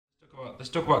Let's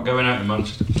talk about going out in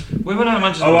Manchester. We went out in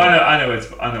Manchester. Oh, I know it's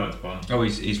fun. Oh,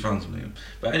 he's found something.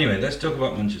 But anyway, let's talk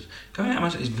about Manchester. Going out in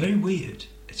Manchester is very weird.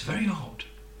 It's very odd.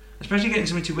 Especially getting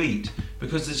something to eat,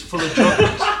 because it's full of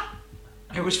drugs.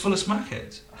 It was full of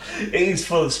smackheads. It is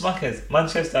full of smackheads.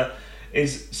 Manchester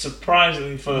is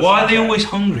surprisingly full of Why are they smackheads. always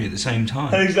hungry at the same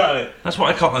time? Exactly. That's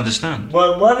what I can't understand.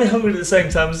 Well, why are they hungry at the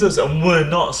same time as us? And we're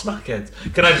not smackheads.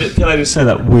 Can I just say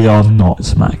that we are not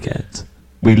smackheads?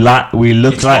 We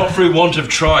look It's like not through want of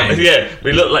trying. yeah,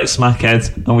 we look like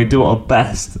smackheads, and we do our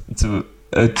best to.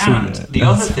 And the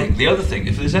other thing,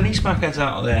 if there's any smackheads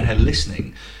out there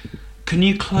listening, can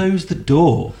you close the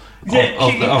door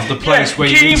of the place where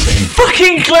you're you eating?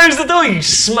 fucking close the door, you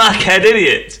smackhead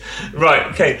idiot! Right,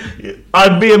 okay.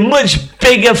 I'd be a much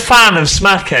bigger fan of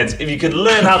smackheads if you could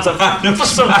learn how to for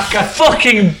some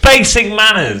fucking basic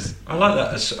manners. I like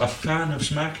that, as a fan of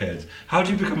smackheads. How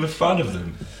do you become a fan of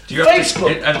them? Do you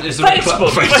Facebook. Is there Facebook.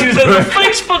 a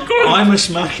Facebook group. I'm a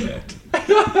smackhead.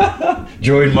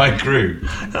 Join my crew.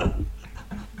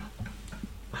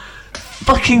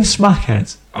 Fucking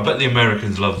smackheads. I bet the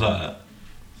Americans love that.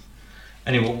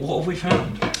 Anyway, what have we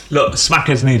found? Look,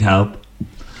 smackheads need help.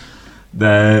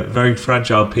 They're very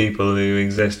fragile people who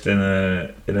exist in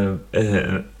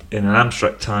an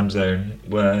abstract time zone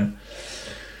where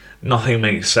nothing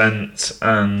makes sense,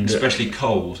 and Especially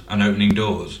cold and opening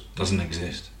doors doesn't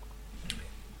exist.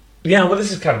 yeah. Well,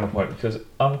 this is kind of my point, because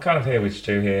I'm kind of here with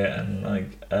Stu here, and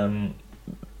like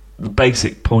the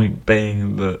basic point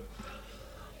being that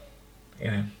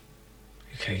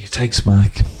okay, you take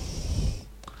smack.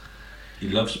 You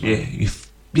love smack.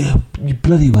 You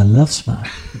bloody well love smack.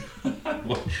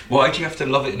 Why do you have to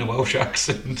love it in a Welsh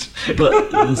accent?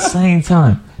 But at the same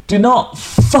time, do not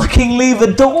fucking leave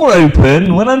the door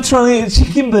open when I'm trying to eat a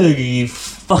chicken burger, you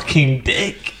fucking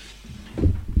dick.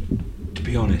 To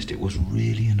be honest, it was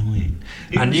really annoying.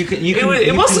 And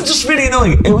It wasn't just really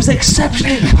annoying, it was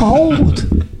exceptionally cold.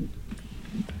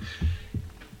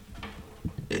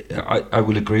 I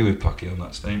will agree with Pucky on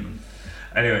that statement.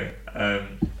 Anyway,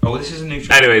 This is a new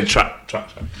track. anyway, track.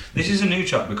 This is a new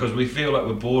track because we feel like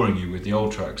we're boring you with the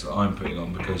old tracks that I'm putting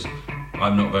on, because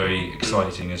I'm not very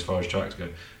exciting as far as tracks go.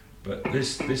 But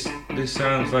this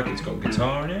sounds like it's got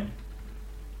guitar in it.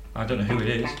 I don't know who it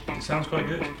is. It sounds quite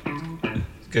good.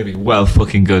 It's gonna be well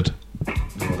fucking good.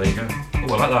 Well, there you go.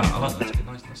 Oh, I like that.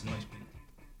 That's a nice beat.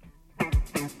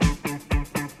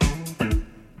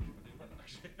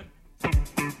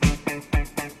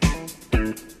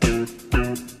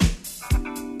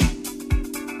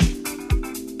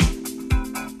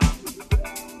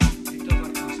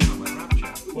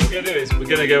 What we're gonna do is we're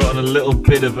gonna go on a little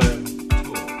bit of a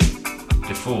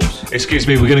Divorce. Excuse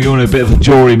me, we're going to go on a bit of a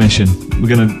Jory mission. We're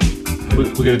going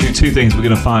to do two things. We're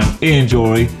going to find Ian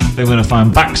Jory, then we're going to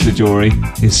find Baxter Jory,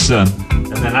 his son,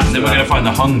 and then we're going to find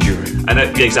the hung jury. And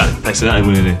then, yeah, exactly. That's exactly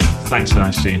what we're going to do. Thanks for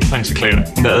that, Gene. Thanks for clearing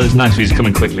it. That was nice for you to come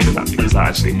in quickly with that, because that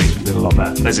actually makes me feel a lot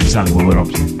better. That's exactly what we're up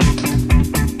to.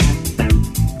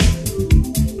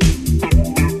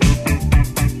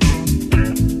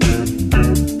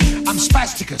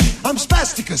 I'm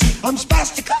spasticus, I'm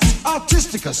spasticus,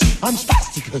 artisticus, I'm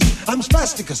spasticus, I'm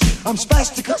spasticus, I'm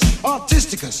spasticus,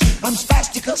 artisticus, I'm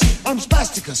spasticus, I'm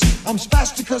spasticus, I'm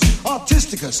spasticus,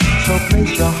 artisticus. So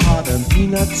place your hard-earned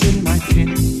peanuts in my tin,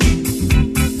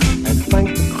 and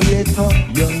thank the Creator,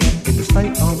 you're not in the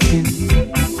state I'm in.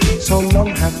 So long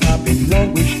have I been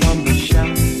languished on the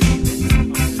shelf,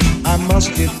 I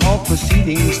must give all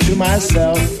proceedings to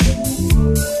myself.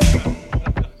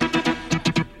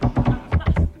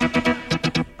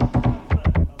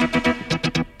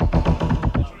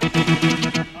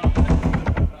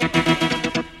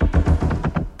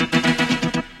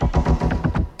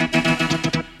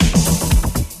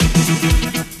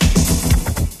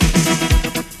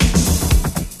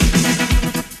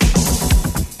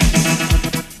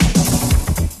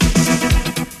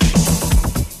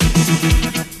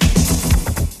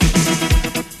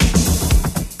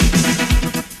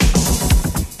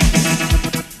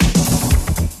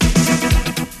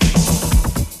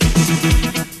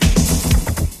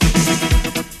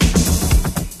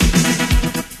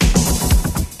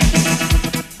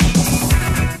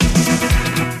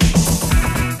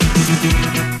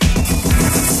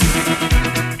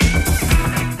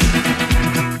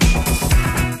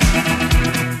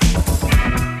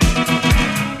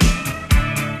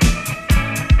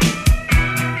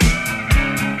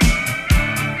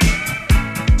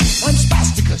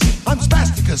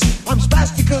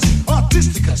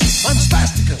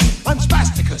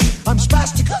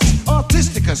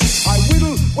 I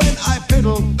whittle when I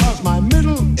piddle, cause my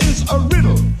middle is a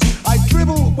riddle. I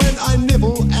dribble when I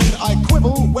nibble, and I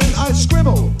quibble when I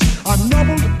scribble.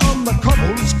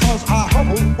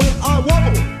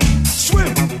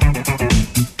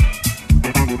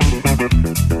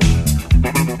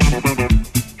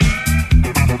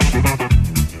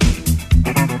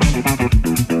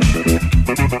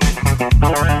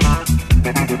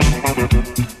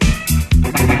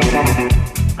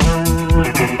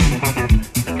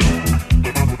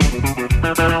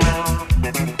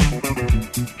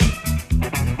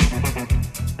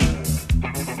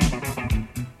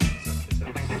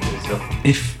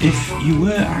 if you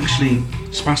were actually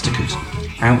spasticus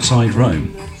outside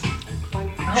Rome,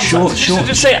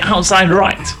 Just say outside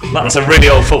right. That's a really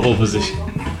old football position.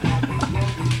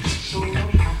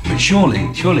 but surely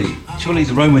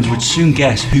the Romans would soon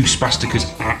guess who spasticus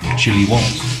actually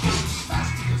was.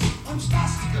 I'm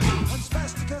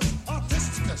spasticus,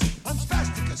 artisticus. I'm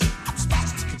spasticus,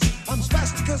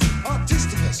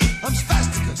 I'm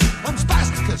spasticus,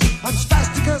 artisticus. I'm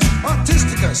spasticus,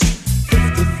 artisticus.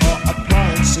 54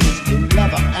 appliances in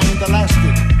leather and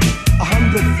elastic.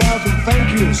 100,000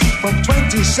 thank yous from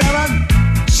 27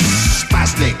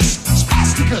 spastics.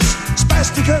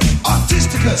 Spasticus,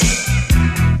 artisticus.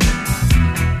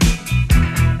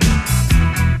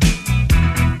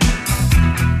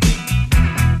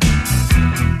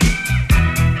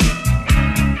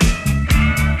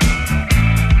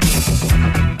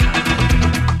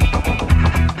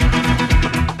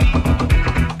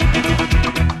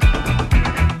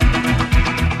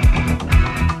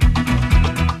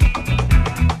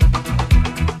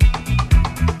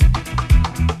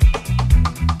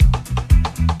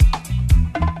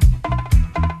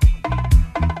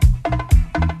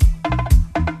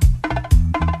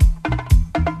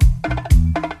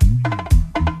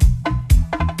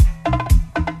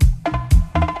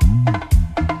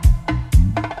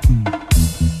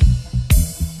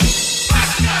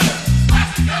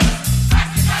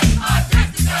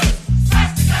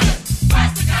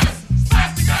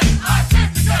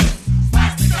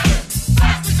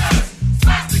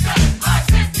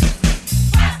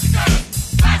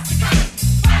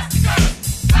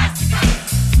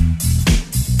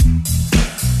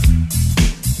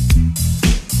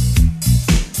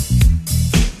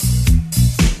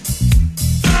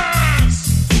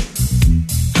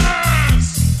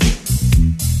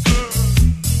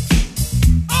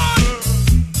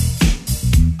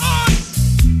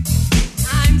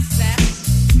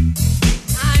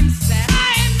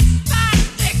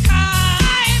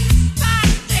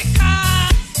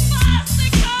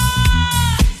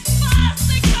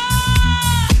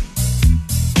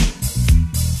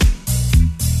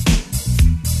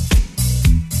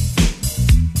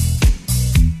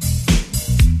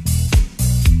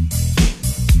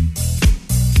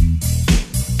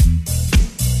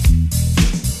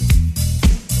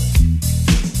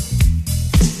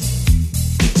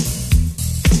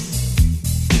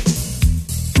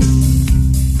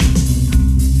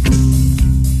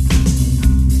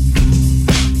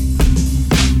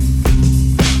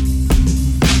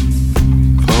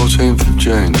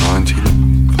 June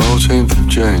 14th of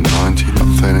June 19.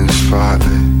 I'm feeling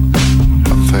sprightly.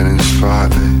 I'm feeling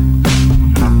sprightly.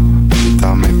 You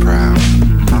done me proud.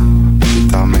 You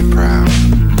done me proud.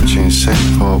 Tune set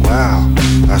for wow.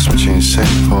 That's what tune set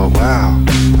for wow.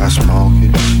 That's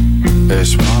mortgage.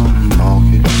 It's my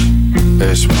mortgage.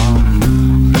 It's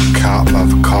mine. Cup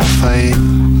of coffee.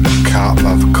 Cup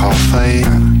of coffee.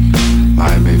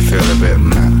 Made me feel a bit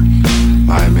mad.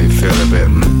 Made me feel a bit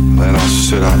Then I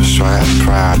stood up straight and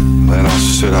proud. Then I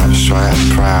stood up straight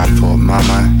and proud. Thought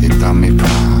mama, you done me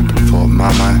proud. Thought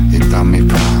mama, you done me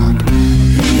proud.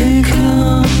 Here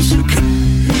comes a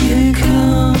here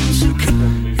comes a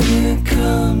here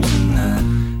comes a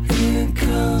night. Here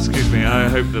comes. Excuse me, I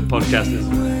hope the podcast is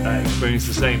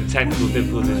experiencing the same technical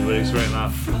difficulties we're experiencing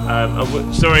now.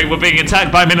 Sorry, we're being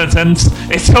attacked by militants.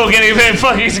 It's all getting a bit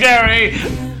fucking scary.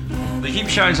 They keep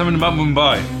shouting something about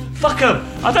Mumbai. Fuck him.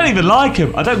 I don't even like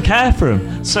him. I don't care for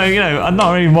him. So, you know, I'm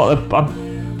not even what the...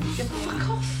 Yeah, fuck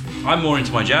off. I'm more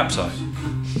into my Jap side.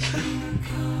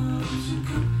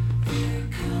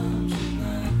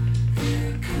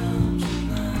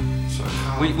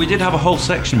 We did have a whole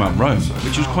section about Rome,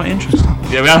 which was quite interesting.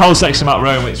 Yeah, we had a whole section about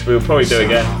Rome, which we'll probably do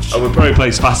again. Or we'll probably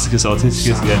play Spasticus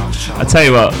Artisticus again. I tell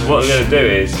you what we're going to do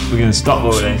is we're going to stop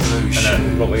all this, and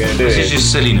then what we're going to do This is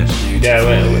just silliness. yeah,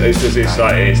 it's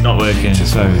like it's not working.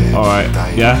 So, all right,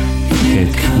 yeah,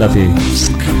 okay. Love you.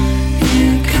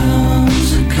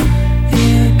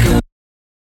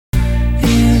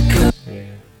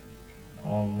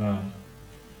 Oh no.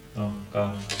 Oh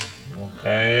God.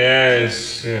 Okay,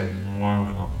 yes.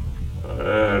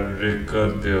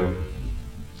 Ricordo.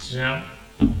 Yeah.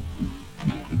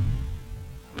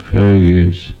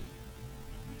 Vegas.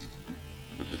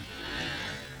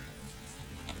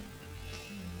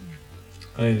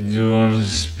 I do want to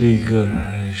speak, or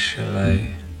shall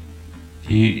I?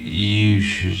 You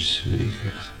should speak.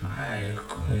 I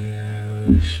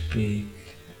will speak.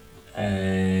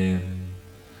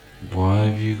 Why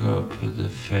have you got to put the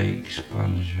fake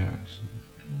Spanish accent?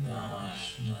 No,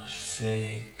 it's not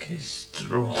fake, it's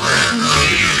true.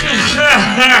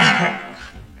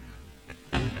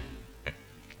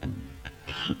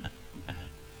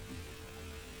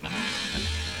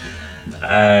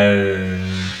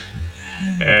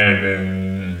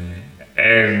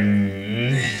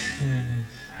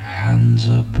 Hands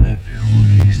up, everyone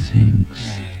who thinks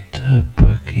that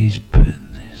Bucky's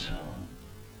putting this on.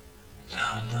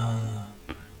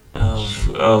 No.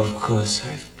 Of course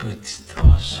I've put it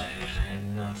on.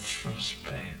 I'm not from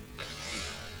Spain.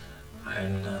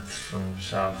 I'm not from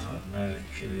South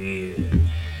America either.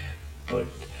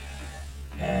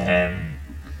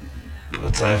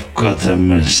 But I've got a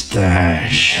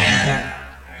moustache.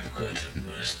 I've got a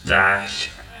moustache.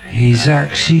 He's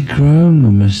actually grown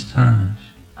a moustache.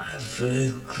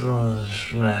 I've grown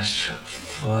a moustache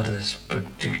for this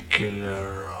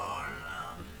particular role.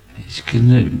 He's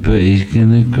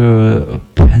gonna grow a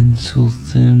pencil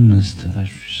thin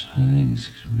moustache, which I think is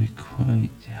gonna be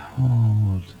quite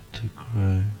hard to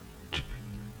grow.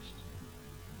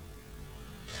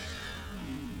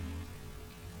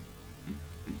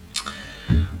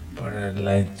 What I'd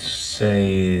like to say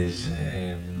is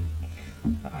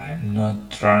I'm not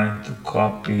trying to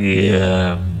copy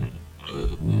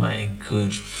my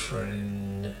good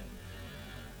friend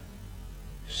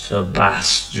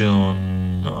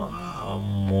Sebastian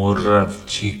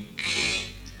Moravchik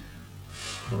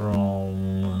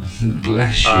from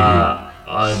Bless you.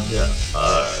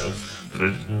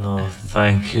 but no,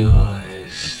 thank you.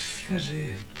 It's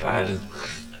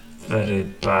very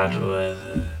bad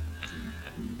weather.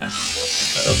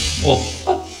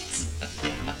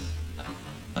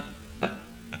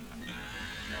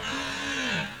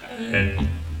 And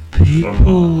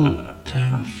People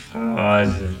don't. from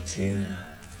Argentina.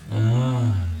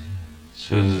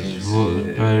 So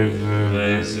what very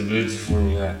He's a beautiful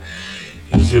guy.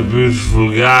 He's a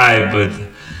beautiful guy, but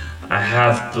I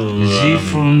have to. Is he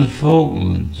from the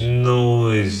Falklands?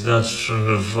 No, he's not from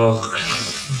the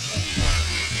Falklands.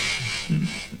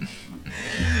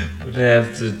 But I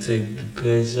have to take the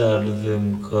piss out of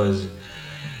him because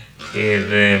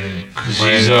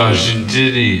he's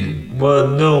Argentinian. Well,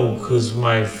 no, because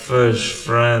my first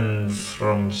friend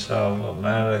from South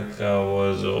America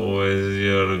was always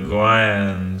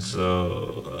Uruguayan,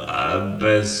 so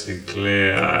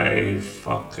basically I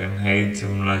fucking hate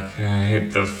him like I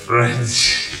hate the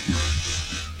French.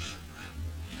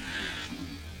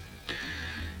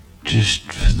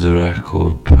 Just for the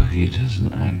record, Bucky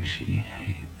doesn't actually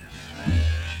hate the French.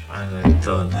 And I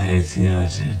don't hate the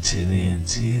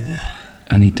Argentinians either.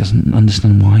 And he doesn't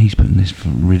understand why he's putting this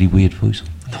really weird voice on.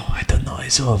 No, I don't know,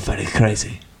 it's all very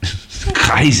crazy.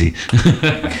 Crazy.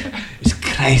 It's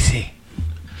crazy.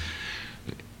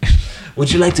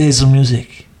 Would you like to hear some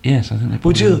music? Yes, I think they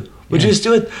Would probably you? Would you just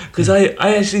do it? Because I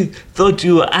actually thought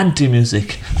you were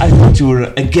anti-music. I thought you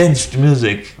were against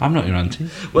music. I'm not your auntie.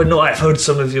 Well, no, I've heard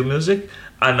some of your music,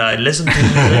 and I listened to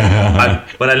music. And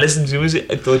when I listened to music,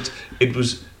 I thought it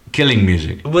was. Killing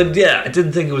music. Well, yeah, I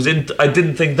didn't think it was into. I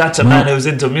didn't think that's a man who was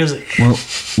into music. Well,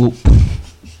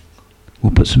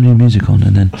 we'll put some new music on,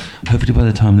 and then hopefully by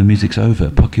the time the music's over,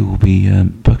 Bucky will be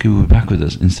back with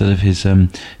us instead of his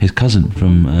cousin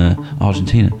from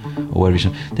Argentina or wherever he's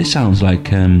from. This sounds like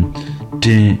no,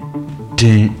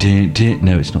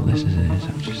 it's not this, is it?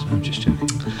 I'm just joking.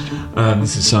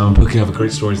 This is Simon Bucky. I have a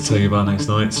great story to tell you about next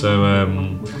night. So,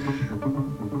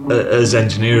 as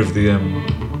engineer of the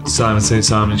Simon St.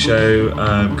 Simon show,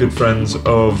 good friends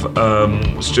of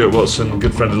Stuart Watson,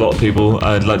 good friend of a lot of people,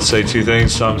 I'd like to say two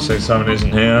things. Simon St. Simon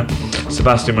isn't here,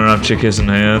 Sebastian Moravchik isn't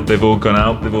here, they've all gone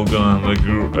out, they've all gone on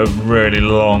a really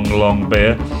long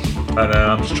beer, and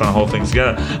I'm just trying to hold things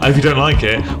together. And if you don't like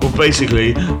it, well,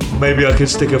 basically, maybe I could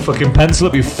stick a fucking pencil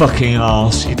up your fucking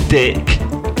arse, you dick.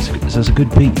 That's a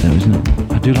good beat though, isn't it?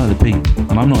 I do like the beat,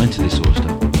 and I'm not into this sort of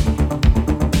stuff.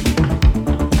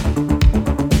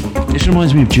 This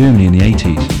reminds me of Germany in the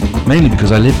 80s, mainly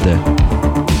because I lived there.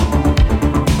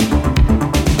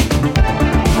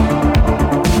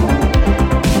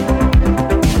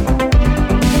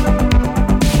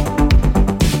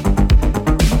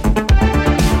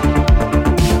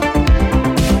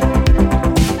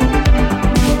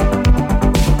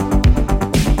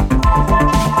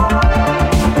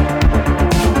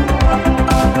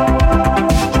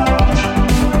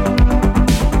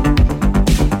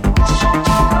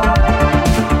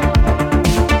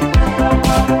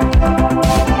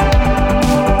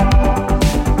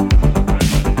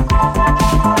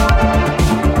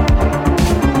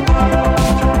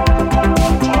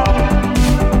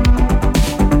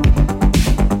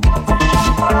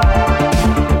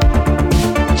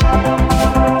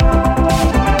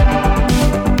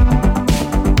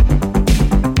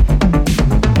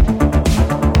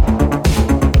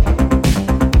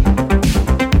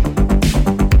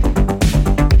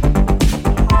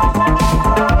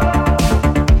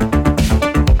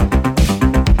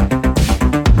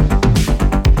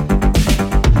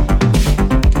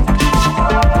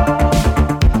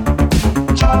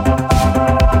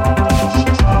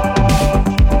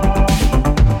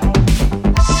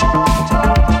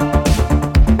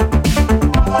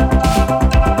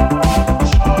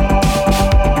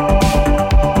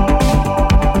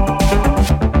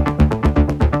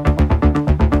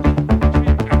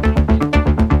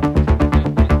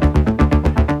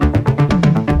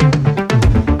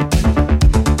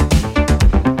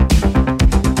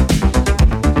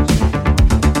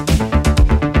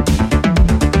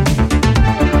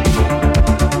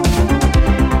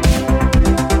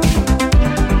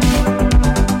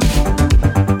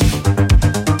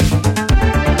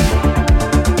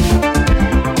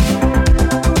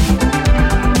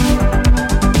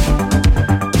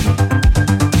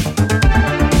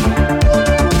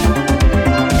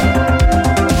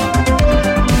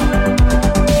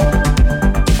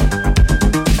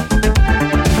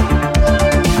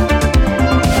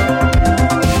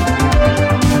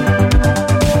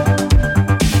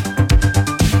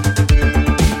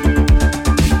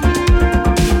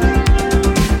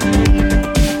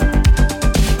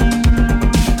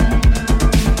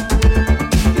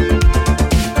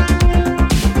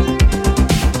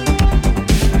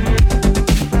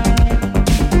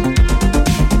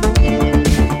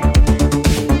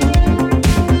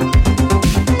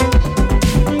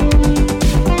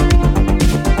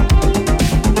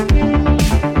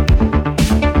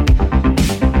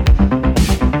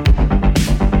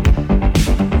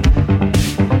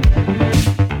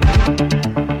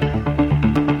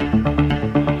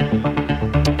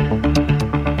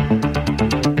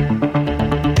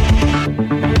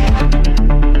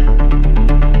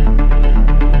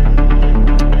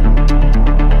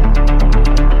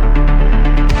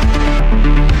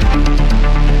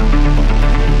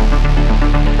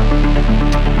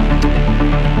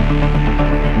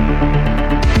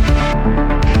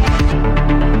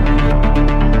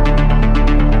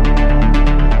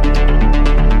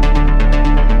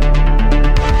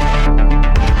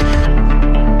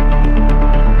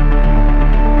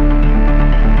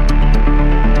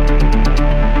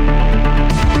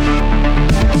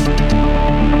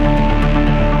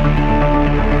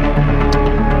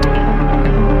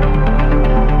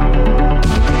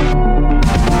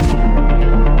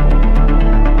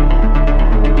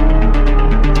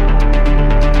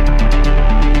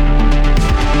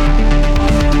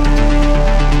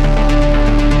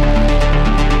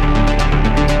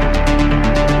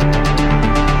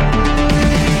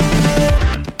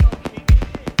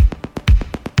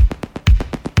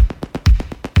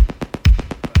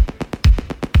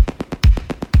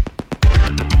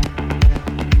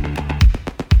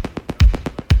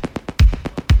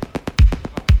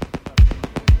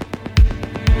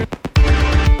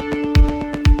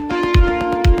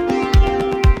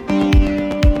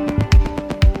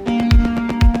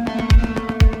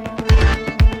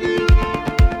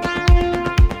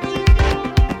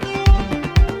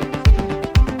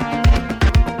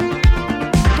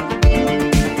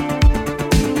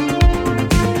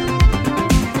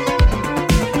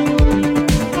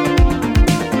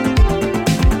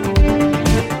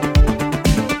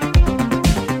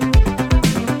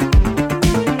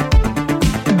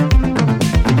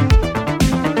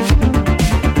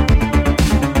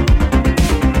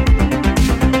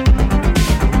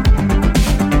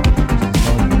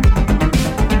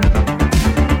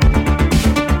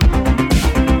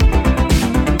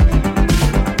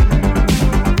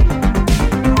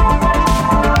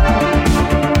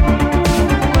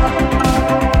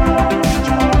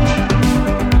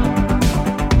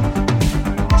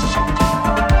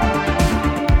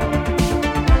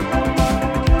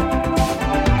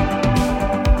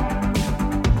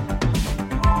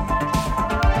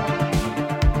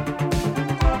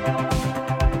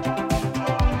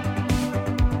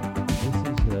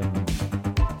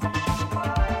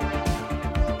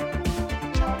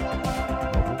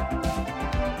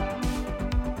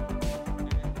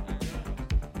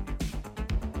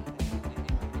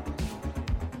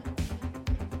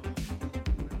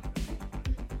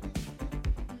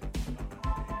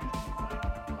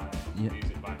 Yeah.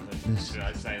 music back then. This- Did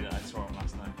I say that I saw him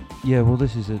last night? Yeah, well,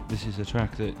 this is a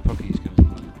track that Pucky's going to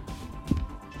play.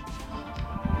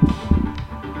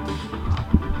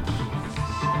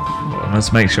 Well,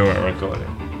 let's make sure we're recording.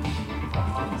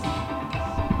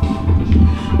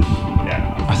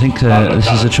 Yeah. I think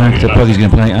this is a track that Pucky's going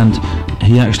to play, and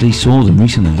he actually saw them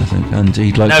recently, I think, and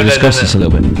he'd like to discuss this a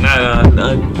little bit.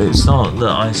 No, it's not that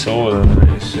I saw them.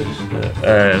 It's just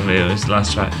it was the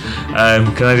last track.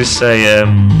 Can I just say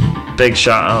big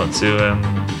shout out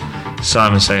to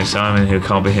Simon St. Simon, who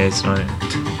can't be here tonight.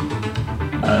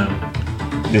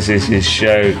 This is his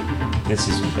show. This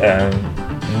is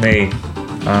me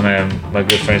and my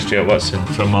good friend Stuart Watson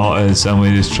from Martyrs, and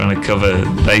we're just trying to cover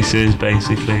bases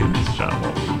basically. That's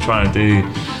what we're trying to do.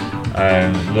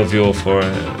 Love you all for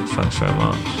it. Thanks very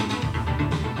much.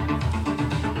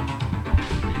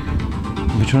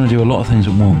 We're trying to do a lot of things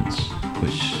at once,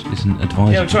 which isn't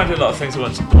advisable. Yeah, I'm trying to do a lot of things at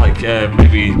once, like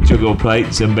maybe juggle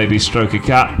plates and maybe stroke a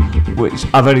cat, which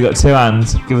I've only got 2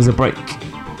 hands. Give us a break.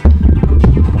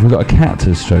 Have we got a cat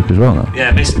to stroke as well now?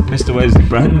 Yeah, Mr. Wesley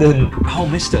Brandon. Oh,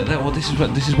 Mister. Well, this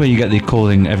is where you get the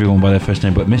calling everyone by their first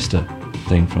name but Mister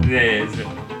thing from. Yeah.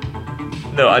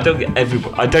 No, I don't get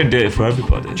everybody. I don't do it for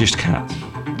everybody. Just cats.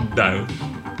 No.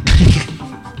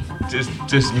 just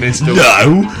Mr.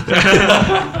 No.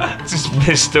 Just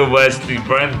Mr. Wesley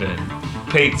Brandon.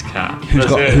 Pete's cat. Who has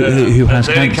That's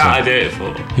the only cancer? cat I do it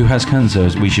for. Who has cancer?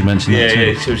 We should mention that too.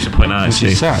 Yeah, we should point out Which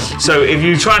actually. is sad. So if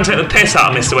you try and take the piss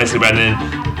out of Mr. Wesley Brandon,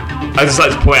 I'd just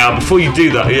like to point out before you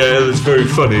do that, that's very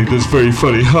funny,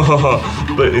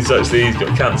 but it's actually he's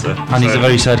got cancer. And he's a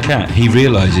very sad cat. He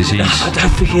realises he's... I don't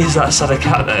think he is that sad a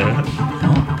cat though.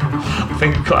 I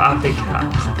think he's quite a happy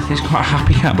cat. He's quite a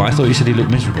happy cat, but I thought you said he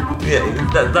looked miserable. Yeah,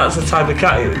 that's the type of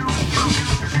cat he is.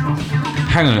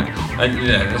 Hang on a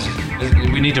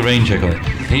minute. We need a rain check on it.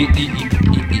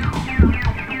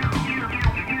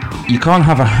 You can't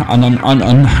have an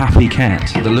unhappy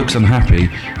cat that looks unhappy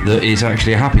that is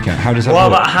actually a happy cat. How does that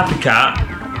What work? about a happy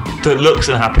cat that looks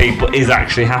unhappy but is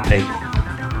actually happy?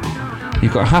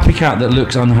 You've got a happy cat that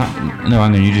looks unhappy. No,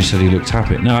 hang on, you just said he looked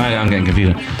happy. No, I'm getting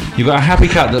confused. You've got a happy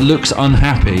cat that looks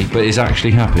unhappy but is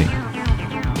actually happy.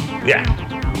 Yeah.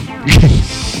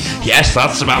 Yes,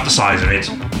 that's about the size of it.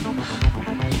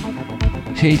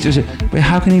 But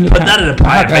how can he look Put that in a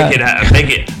pie and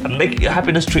make it a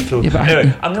happiness treat for. Yeah, but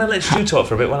anyway, I'm going to let Stu talk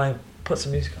for a bit when I put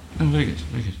some music on. Oh, very good,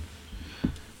 very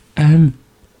good.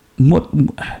 What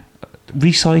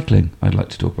recycling? I'd like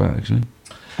to talk about actually.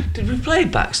 Did we play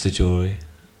Baxter Jewelry?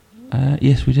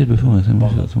 Yes, we did before. I think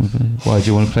why do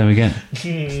you want to play him again?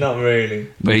 Not really.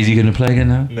 But is he going to play again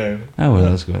now? No. Oh well,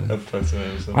 that's good. I've played some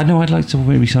other stuff. I know. I'd like to talk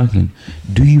about recycling.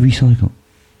 Do you recycle?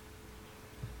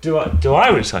 Do I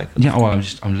recycle? Yeah. Well,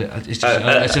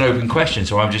 it's an open question,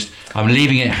 so I'm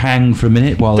leaving it hang for a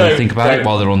minute while they think about it,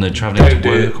 while they're on their travelling to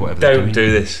work or whatever. Don't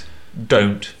do this.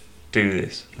 Don't do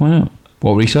this. Why not?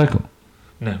 What, recycle?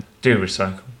 No, do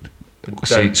recycle. But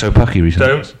So Pucky recycles.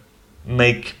 Don't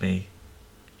make me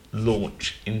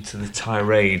launch into the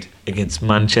tirade against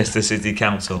Manchester City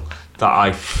Council that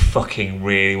I fucking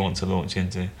really want to launch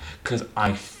into, because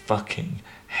I fucking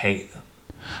hate them.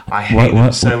 I hate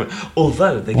them so much.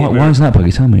 Although they give me... Why is that,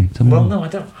 Pucky? Tell me Well, more. no, I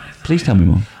don't. Please tell me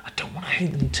more. I don't want to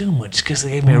hate them too much, because they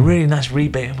gave me a really nice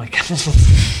rebate on my council.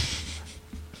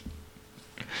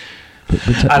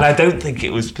 And I don't think it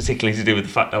was particularly to do with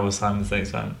the fact I was Simon St.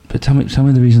 Simon. But tell me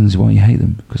the reasons why you hate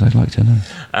them, because I'd like to know.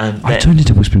 I turned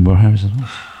into Whispering Bar Harris as well.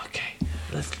 Okay,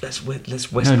 let's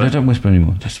whisper. No, don't whisper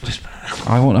anymore. Just whisper.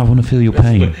 I want to feel your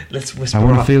pain. Let's whisper. I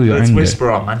want to feel your let's anger. whisper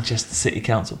our Manchester City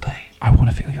Council pain. I want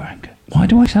to feel your anger. Why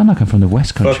do I sound like I'm from the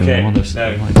West Country? Fuck it.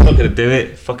 No, I'm not gonna do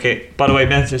it. Fuck it. By the way,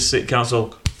 Manchester City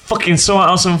Council, fucking sort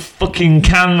out some fucking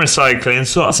can recycling,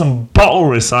 sort out some bottle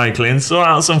recycling, sort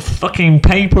out some fucking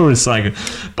paper recycling.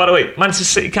 By the way, Manchester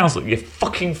City Council, you're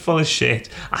fucking full of shit.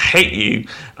 I hate you.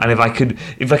 And if I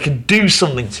could do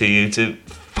something to you to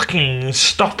fucking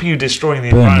stop you destroying the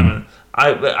environment,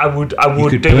 I would do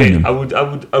it. Them. I would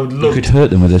love. You could hurt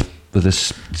them with a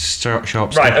sharp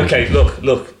stick. Right. Okay.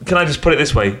 Look. Can I just put it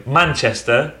this way?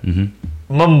 Manchester,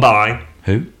 Mm-hmm. Mumbai,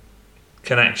 Who?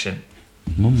 connection.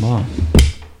 Mumbai.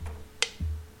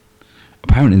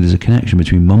 Apparently, there's a connection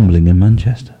between mumbling and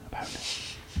Manchester. Apparently.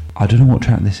 I don't know what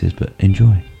track this is, but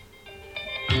enjoy.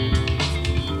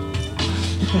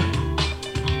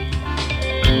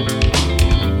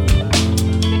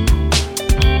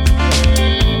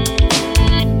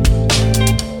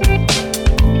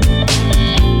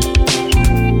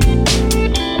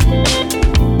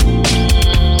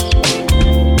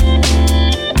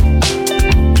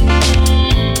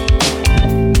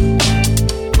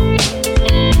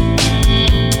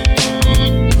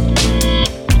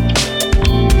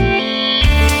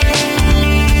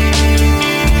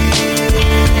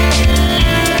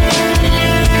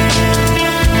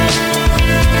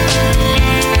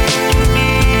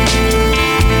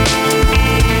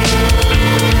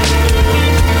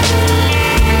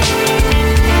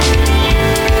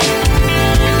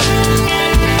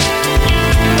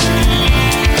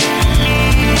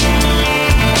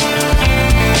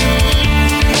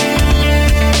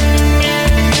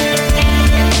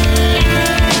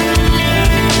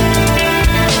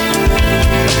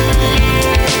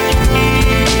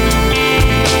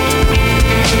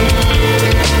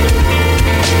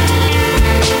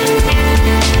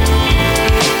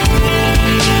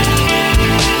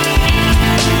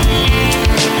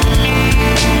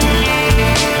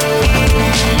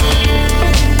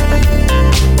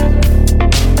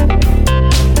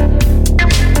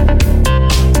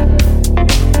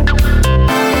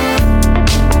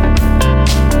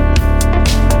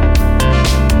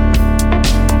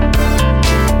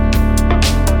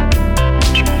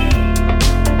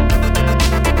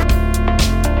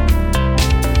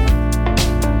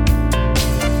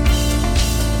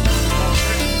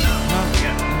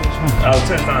 I'll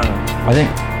turn it down. I think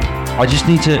I just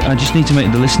need to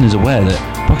make the listeners aware that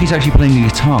Bucky's actually playing a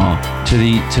guitar to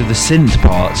the synth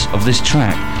parts of this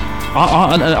track.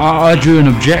 I drew an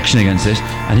objection against this,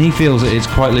 and he feels that it's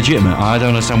quite legitimate. I don't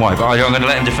understand why, but I'm going to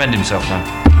let him defend himself now.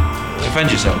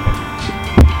 Defend yourself.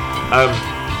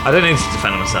 I don't need to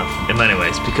defend myself in many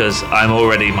ways because I'm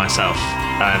already myself,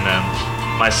 and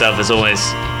myself is always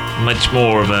much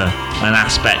more of an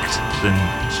aspect than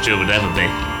Stuart would ever be,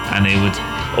 and he would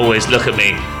always look at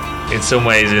me in some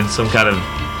ways in some kind of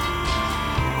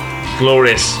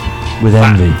glorious With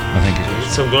envy, I think it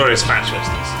is. some glorious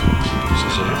fatuousness.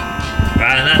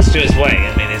 And that's Stuart's way.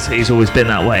 I mean, he's always been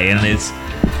that way, and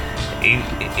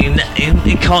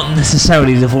he can't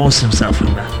necessarily divorce himself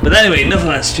from that. But anyway, enough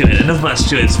about Stuart. Enough about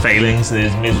Stuart's failings and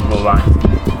his miserable life.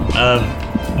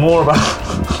 More about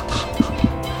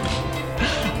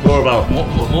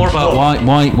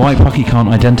why Pucky can't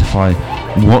identify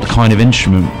what kind of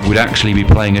instrument would actually be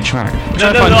playing a track.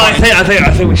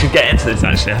 I think we should get into this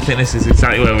actually. I think this is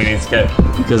exactly where we need to go,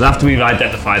 because after we've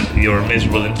identified that you're a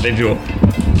miserable individual,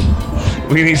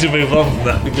 we need to move on from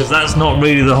that, because that's not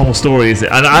really the whole story, is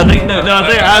it? And I think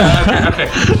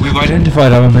Okay. We've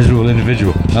identified I'm a miserable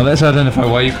individual. Now let's identify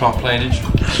why you can't play an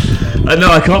instrument. No,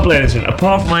 I can't play an instrument.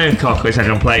 Apart from my own cock, which I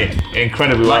can play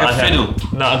incredibly well. Like a fiddle.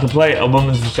 No, I can play a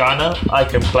woman's vagina. I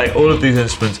can play all of these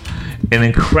instruments in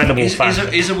incredible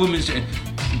fashion. Is a woman's...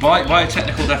 By a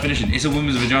technical definition, is a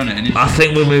woman's vagina an instrument? I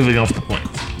think we're moving off the point.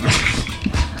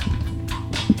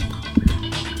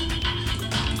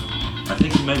 I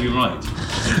think you may be right.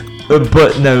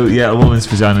 But no, yeah, a woman's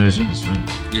vagina is an instrument.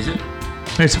 Is it?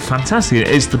 It's fantastic.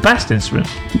 It's the best instrument,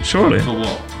 surely. For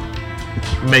what?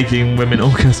 Making women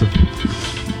orgasm.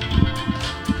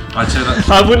 I'd say that.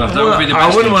 I wouldn't would be the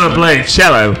best want to instrument. play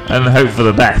cello and hope for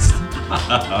the best.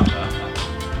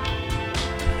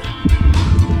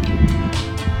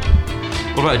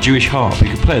 What about a Jewish harp? You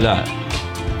could play that.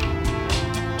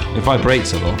 It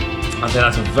vibrates a lot. I think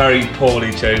that's a very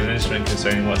poorly chosen instrument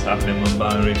considering what's happening in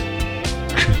Mumbai recently.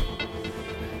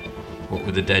 What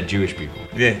with the dead Jewish people?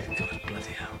 Yeah, God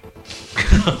bloody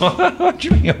hell. What do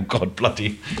you mean? Oh God,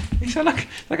 bloody! You sound like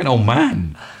an old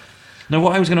man. No,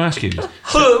 what I was going to ask you is,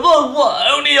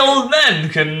 What? Only old men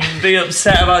can be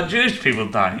upset about Jewish people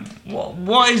dying.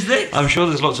 What is this? I'm sure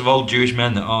there's lots of old Jewish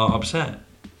men that are upset.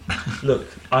 Look,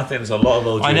 I think there's a lot of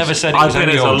old. I Jewish, never said it I was think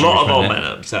only there's a old lot Jewish of old men.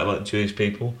 men upset about Jewish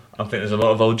people. I think there's a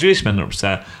lot of old Jewish men that are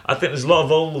upset. I think there's a lot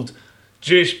of old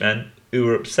Jewish men who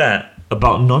are upset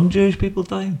about non-Jewish people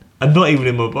dying, and not even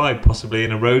in Mumbai, possibly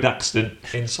in a road accident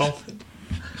in Salford.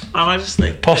 And I just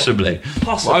think Possibly.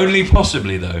 Possibly. Well, only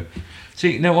possibly though.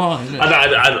 See, no, what?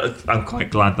 I'm quite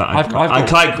glad that I've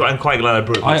I'm quite glad I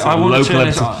brought it I to the want to local turn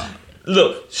this. episode.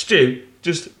 Look, Stu,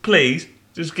 just please,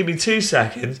 just give me 2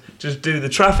 seconds. Just do the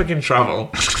traffic and travel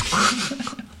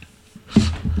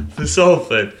for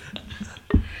Salford.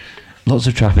 Lots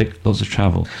of traffic, lots of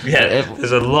travel. Yeah,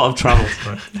 there's a lot of travel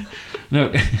tonight,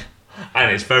 No,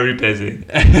 and it's very busy.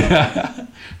 that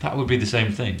would be the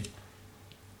same thing.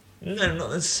 No,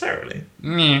 not necessarily.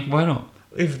 Why not?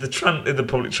 If the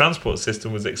public transport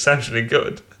system was exceptionally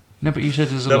good. No, but you said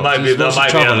there's There might be- there lots might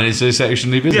of be travel a- and it's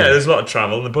exceptionally busy. Yeah, there's a lot of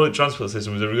travel, and the public transport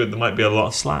system was very good. There might be a lot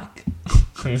of slack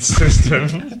in the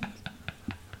system.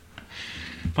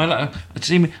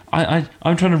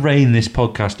 I'm trying to rein this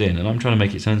podcast in, and I'm trying to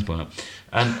make it sensible.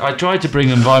 And I tried to bring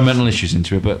environmental issues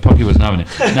into it, but Pocky wasn't having it.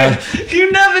 Now,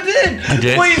 You never did. I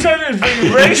did. What are you trying to do?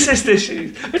 Bring racist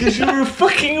issues? Because you're a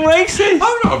fucking racist. I'm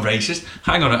not a racist.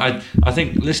 Hang on, I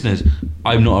think listeners,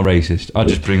 I'm not a racist. I'll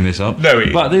just bring this up. No,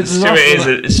 but there's Stuart lots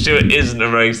of- Stuart isn't a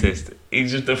racist.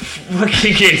 He's just a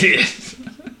fucking idiot.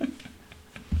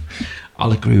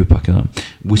 I'll agree with Pucky on that.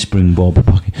 Whispering Bob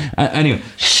Pucky. Anyway,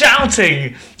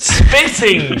 Shouting,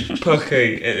 spitting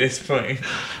Pucky at this point.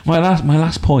 my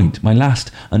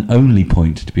last and only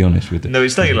point, to be honest with you. No,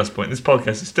 it's not your last point. This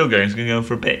podcast is still going. It's going to go on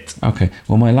for a bit. Okay,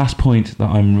 well, my last point that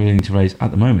I'm willing to raise at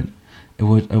the moment, it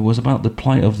was about the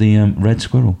plight of the red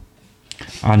squirrel,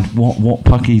 and what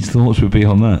Pucky's thoughts would be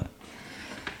on that.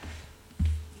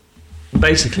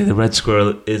 Basically, the red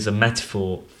squirrel is a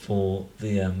metaphor for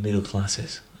the middle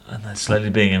classes, and they're slowly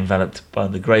being enveloped by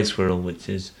the grey squirrel, which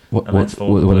is a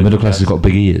metaphor for the middle class has got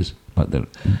big ears, like that.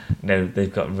 No,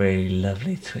 they've got really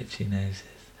lovely twitchy noses.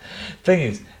 Thing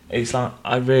is, it's like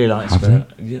I really like Have squirrel.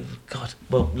 Yeah, God,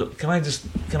 well, look, can I just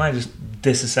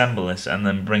disassemble this and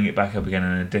then bring it back up again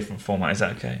in a different format? Is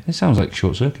that okay? It sounds like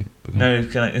Short Circuit. No,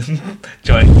 can I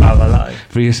join our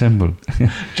life? Reassemble.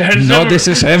 Not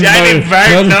disassemble.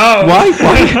 No.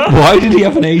 Why did he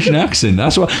have an Asian accent?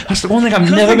 That's the one thing I've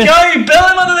never The been. guy who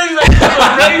built him on the things like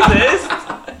racist.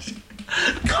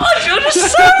 God, you're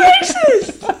just so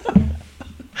racist.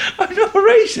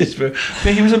 racist,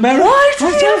 but he was American. Why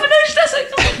did he have an Asian accent?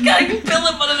 I can bill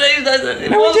him on an Asian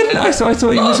accent. No, he didn't. I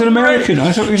thought he was an American.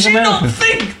 I thought he was Do you American. not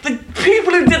think the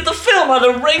people who did the film had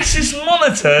a racist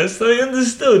monitor so they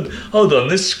understood? Hold on,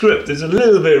 this script is a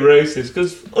little bit racist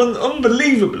because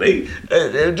unbelievably,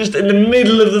 just in the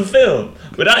middle of the film,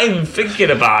 without even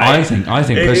thinking about I it. think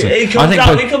personally, He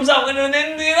comes out with an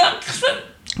Indian accent.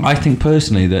 I think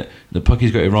personally that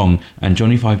Pucky's got it wrong, and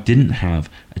Johnny Five didn't have.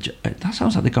 That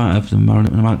sounds like the guy of the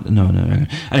Marilyn. No.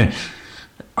 Anyway,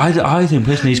 I think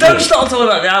personally, Don't start talking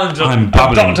about the Alan I'm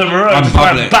babbling. Dr. Moreau. I'm just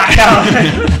babbling. went back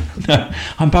out. No,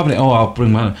 I'm babbling. Oh, I'll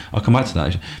come back to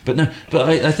that. But no, but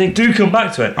I think. Do come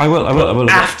back to it. I will.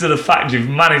 After the fact you've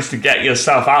managed to get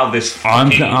yourself out of this I'm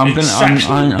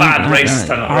exceptional bad racist.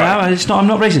 I'm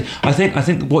not racist. I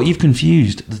think what you've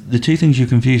confused, the two things you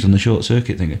confused on the short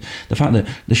circuit thing, the fact that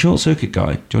the short circuit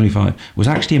guy, Johnny Five, was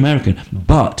actually American,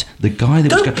 but the guy that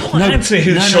Don't was point out to me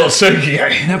who the short circuit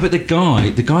guy. No, but the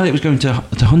guy that was going to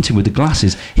hunt him with the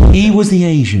glasses, he was the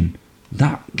Asian.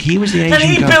 He was the Asian Then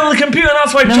he guy. built the computer.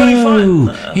 That's why Johnny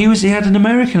Five. He had an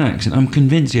American accent. I'm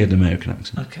convinced he had an American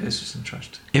accent. Okay, this is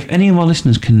interesting. If any of our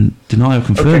listeners can deny or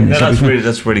confirm this, that's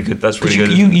really good. That's really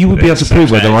good. You would be able to prove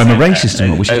whether I'm a racist or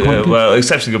not, which is quite good. Well,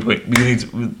 exceptionally good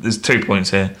point. There's 2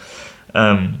 points here.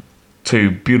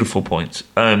 2 beautiful points.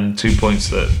 2 points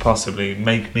that possibly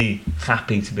make me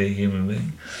happy to be a human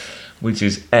being. Which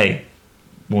is A,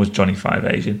 was Johnny Five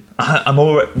Asian? I'm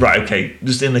all right. Okay,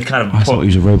 just in the kind of I thought he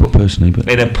was a robot personally, but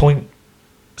in a point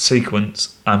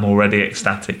sequence, I'm already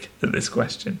ecstatic at this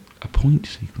question. a point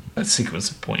sequence, A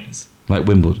sequence of points. like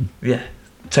Wimbledon. Yeah,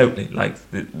 totally. Like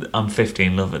I'm 50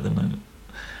 in love at the moment,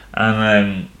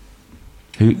 and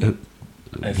Who?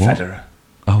 What? Federer.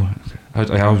 Oh,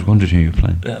 okay. I was wondering who you were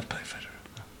playing. Yeah, I play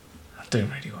Federer. I'm doing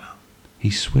really well.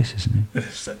 He's Swiss, isn't he?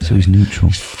 So So he's neutral.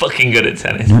 he's fucking good at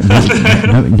tennis.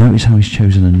 Notice how he's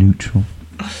chosen a neutral.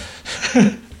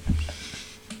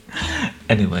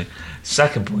 Anyway,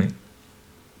 second point.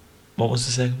 What was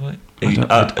the second point?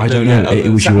 I don't know. It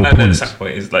was your The point. second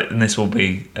point is like, and this will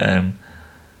be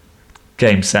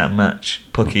game, set, match.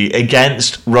 Pucky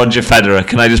against Roger Federer.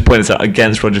 Can I just point this out?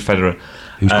 Against Roger Federer.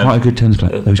 Who's quite a good tennis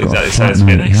player. Though he's got a exactly, flat so it's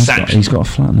been nose. exceptional. He's got a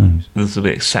flat nose. This will be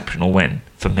an exceptional win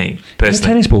for me, If a personally.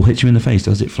 tennis ball hits you in the face,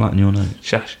 does it flatten your nose?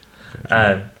 Shush.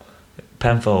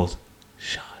 Penfold.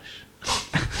 Shush.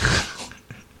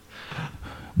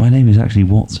 My name is actually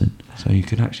Watson, so you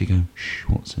could actually go, shh,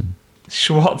 Watson.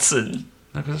 Schwarzen.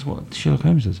 No, 'cause that's what Sherlock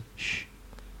Holmes does. Shh.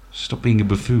 Stop being a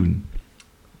buffoon.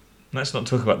 Let's not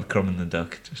talk about the crumb and the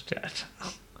duck just yet.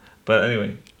 But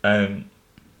anyway,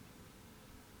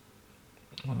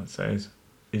 what I'd say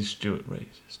is Stuart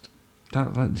racist?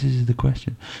 This is the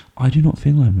question. I do not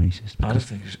feel I'm racist. I don't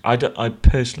think. I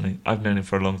personally, I've known him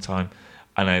for a long time,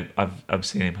 and I've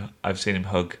seen him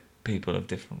hug people of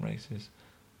different races.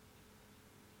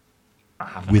 I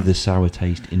haven't. With a sour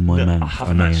taste in my mouth. I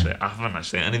haven't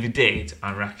actually. And if you did,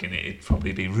 I reckon it'd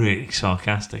probably be really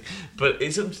sarcastic. But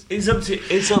it's up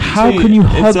to How you. can you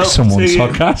It's hug up someone to you.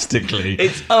 sarcastically?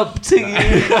 It's up to you.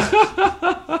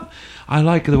 I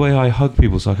like the way I hug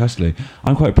people sarcastically.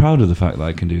 I'm quite proud of the fact that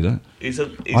I can do that.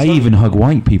 I even hug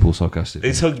white people sarcastically.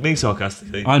 It's hugged me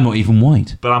sarcastically. I'm not even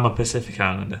white. But I'm a Pacific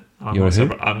Islander. You're a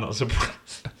who? I'm not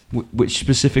surprised. Which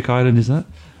specific island is that?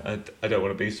 I don't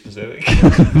want to be specific.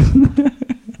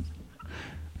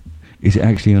 Is it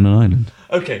actually on an island?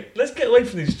 Okay, let's get away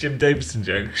from these Jim Davidson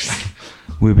jokes.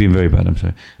 We're being very bad, I'm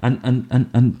sorry.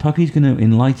 And Pucky's going to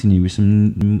enlighten you with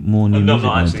some more new I'm music.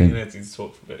 not I actually think. going to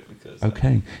talk for a bit because.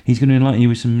 Okay, he's going to enlighten you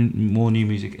with some more new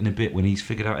music in a bit when he's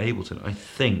figured out Ableton, I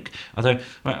think. Although,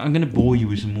 right, I'm going to bore you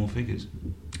with some more figures.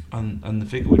 And the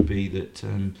figure would be that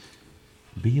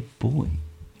Be a Boy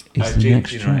is the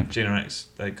next track. Gina X,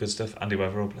 good stuff. Andy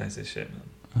Weatherall plays this shit,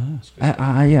 man.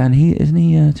 Yeah, and isn't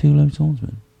he Two Low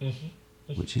Swordsman? Mm-hmm.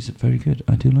 Which is very good.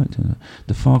 I do like to.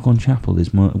 The Far Gone Chapel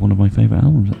is one of my favourite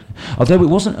albums. Actually. Although it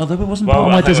wasn't part of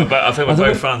my. I think we're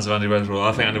both fans of Andy Weatherall.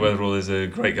 I think Andy Weatherall is a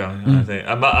great guy.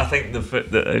 I think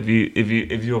that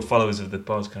if you're followers of the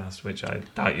podcast, which I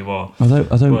doubt you are,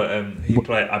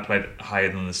 I played Higher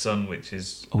Than the Sun, which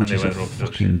is Andy Weatherall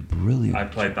production. Brilliant. I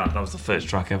played that. That was the first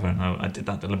track ever, and I did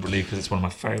that deliberately because it's one of my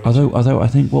favourites. Although I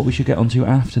think what we should get onto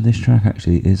after this track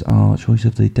actually is our choice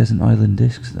of the Desert Island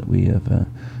discs that we have that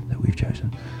we've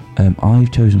chosen.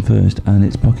 I've chosen first, and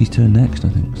it's Pucky's turn next, I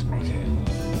think.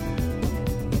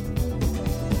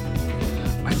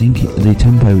 I think the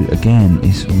tempo again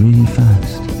is really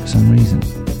fast for some reason.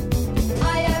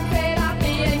 I am afraid of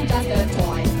being just a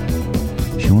toy.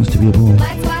 She wants to be a boy.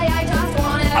 That's why I just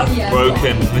wanna be a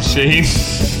Broken boy. machine.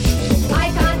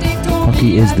 I can't do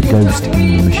Pucky is the ghost in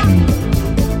the machine.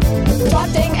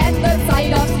 Rotting at the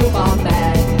sight of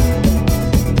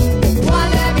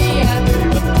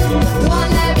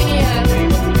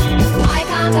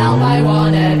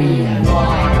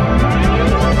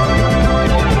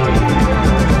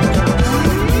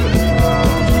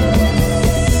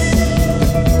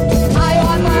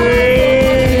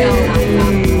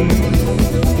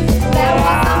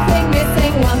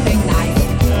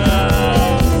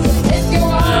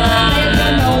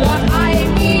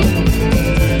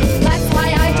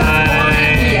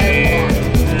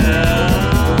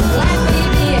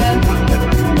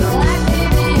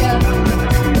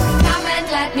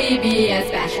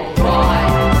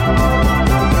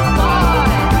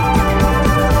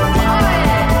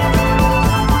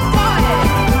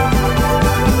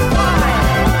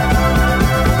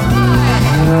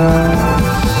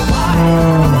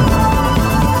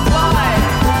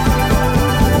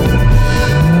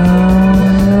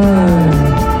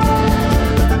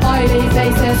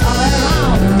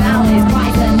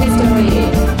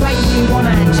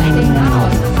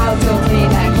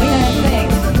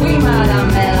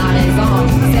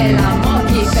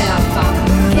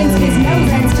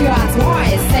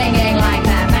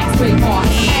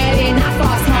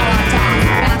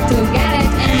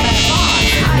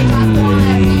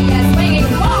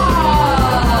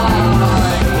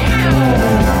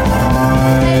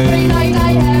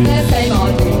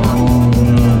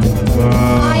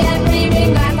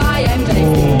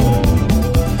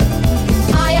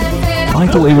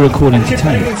were recording to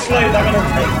tape.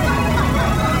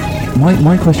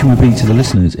 My question would be to the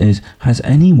listeners is: has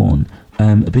anyone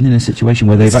been in a situation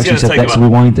where they've This is actually gonna said, take "Let's about-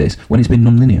 rewind this" when it's been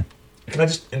non-linear? Can I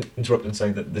just interrupt and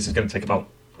say that this is going to take about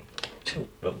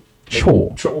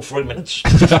Sure. 2 or 3 minutes?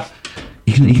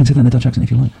 You can say that in a Dutch accent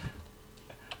if you like.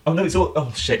 Oh no, it's all.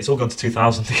 Oh shit, it's all gone to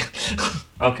 2000.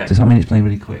 Okay. Does that mean it's playing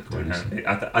really quick? Or No, is it-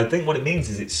 I think what it means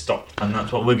is it's stopped, and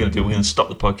that's what we're going to do. We're going to stop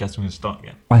the podcast and we're going to start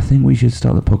again. I think we should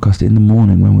start the podcast in the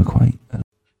morning when we're quite.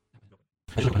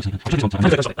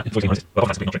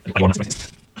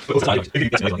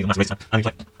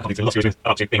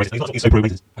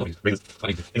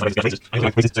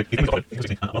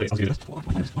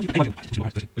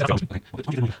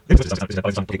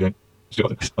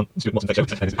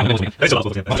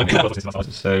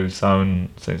 So Simon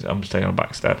says I'm staying on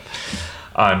back step.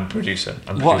 I'm producer.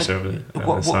 I'm producer of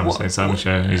the Simon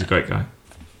Show. He's a great guy.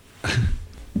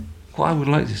 What I would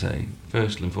like to say,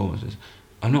 first and foremost, is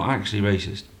I'm not actually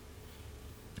racist.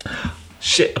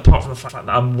 Shit, apart from the fact that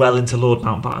I'm well into Lord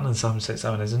Mountbatten and Simon says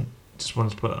Simon isn't. Just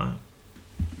wanted to put that out.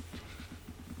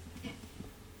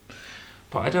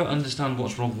 But I don't understand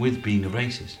what's wrong with being a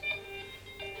racist.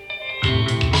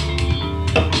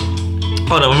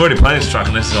 Oh no, I'm already playing this track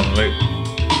and this is on loop.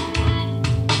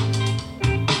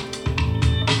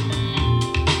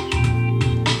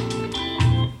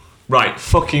 Right,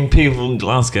 fucking people in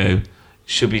Glasgow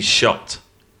should be shot.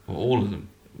 Well, all of them.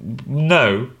 No,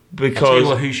 I'll tell because you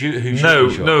what, who should be no,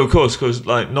 shot. no, of course, because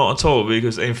like not at all.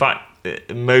 Because in fact,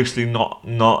 mostly not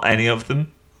any of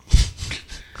them.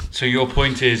 So your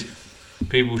point is,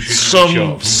 people should be Some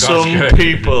shot from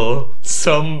Glasgow.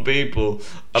 some people,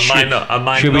 a Should-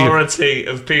 should be- minority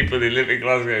of people who live in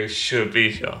Glasgow should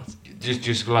be shot.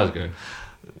 Just Glasgow.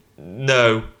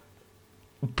 No,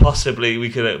 possibly we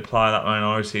could apply that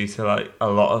minority to like a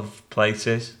lot of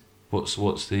places. What's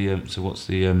the The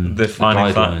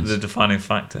guidelines? the defining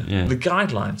factor. Yeah. The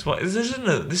guidelines. What this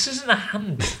isn't a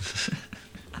handbook.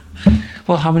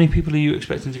 Well, how many people are you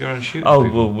expecting to go around and shoot? Oh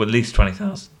people? well, at least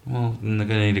 20,000. Well, then they're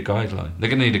going to need a guideline. They're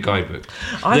going to need a guidebook.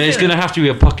 I There's think- going to have to be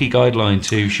a pucky guideline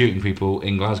to shooting people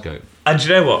in Glasgow. And do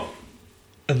you know what?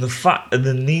 And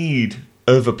the need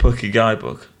of a Pucky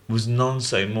guidebook was none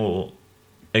so more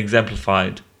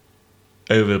exemplified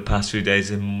over the past few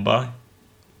days in Mumbai.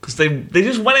 Because they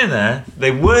just went in there, they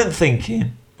weren't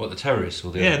thinking. What, the terrorists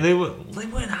or the Yeah, they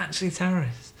weren't actually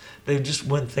terrorists. They just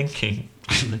weren't thinking.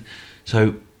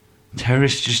 So,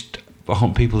 terrorists just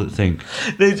aren't people that think.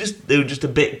 They were just a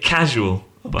bit casual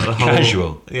about the whole.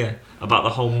 Casual? Yeah, about the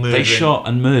whole murder. They shot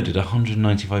and murdered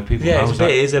 195 people. Yeah, How it's was a bit.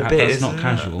 that- It's a bit. That's it's not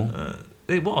casual.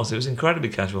 It was incredibly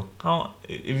casual. How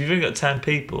if you've only got 10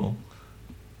 people,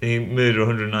 and you murder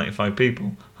 195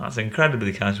 people, that's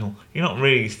incredibly casual. You're not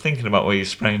really thinking about where you're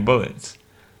spraying bullets.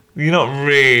 You're not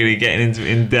really getting into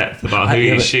in depth about who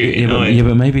you're shooting. Yeah,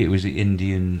 but maybe it was the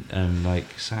Indian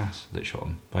SAS that shot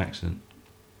him by accident.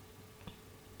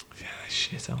 Yeah,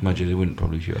 shit. Imagine they wouldn't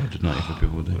probably shoot 195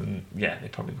 people, would they? Yeah, they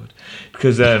probably would.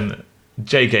 Because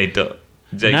J.K. Dutt.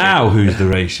 Now who's the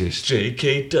racist?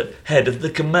 J.K. Dutt, head of the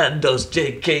commandos.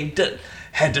 J.K. Dutt,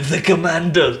 head of the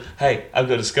commandos. Hey, I've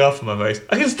got a scarf on my face.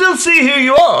 I can still see who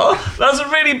you are. That's a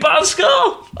really bad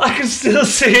scarf. I can still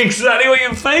see exactly what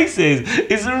your face is.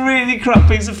 It's a really crap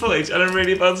piece of footage and a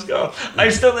really bad scarf. I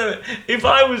still know it. If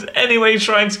I was anyway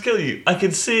trying to kill you, I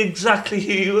could see exactly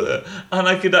who you were and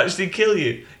I could actually kill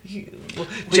you.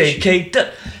 J.K.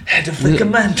 Dutt, head of the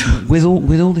commandos. With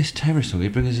all this terror story,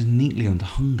 it brings us neatly onto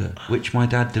Hunger, which my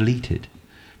dad deleted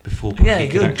before Yeah, he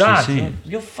could your actually dad. see it.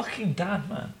 You're fucking dad,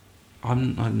 man.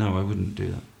 No, I wouldn't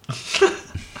do that.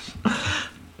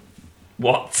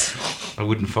 What? I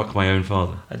wouldn't fuck my own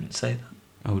father. I didn't say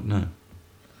that. Oh no.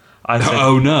 I said,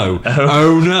 Oh no.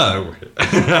 Oh no.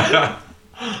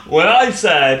 when I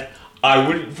said I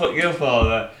wouldn't fuck your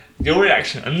father, your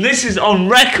reaction, and this is on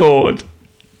record,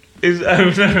 is oh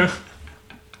no.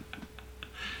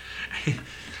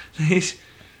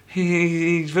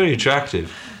 He's very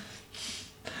attractive.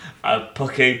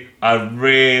 Pucky, I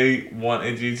really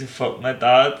wanted you to fuck my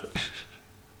dad,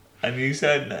 and you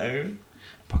said no.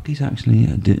 Bucky's actually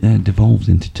devolved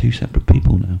into two separate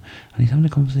people now, and he's having a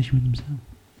conversation with himself.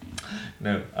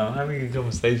 No, I'm having a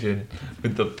conversation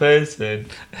with the person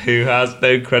who has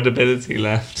no credibility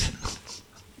left.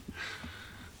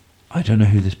 I don't know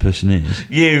who this person is.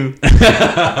 You.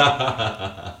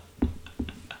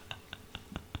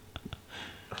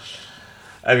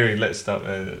 Anyway, let's start.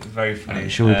 Very funny.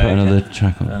 Shall we put another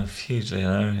track on? Hugely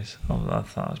hilarious. Oh, I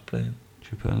thought that was brilliant.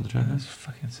 Should we put another track on? That's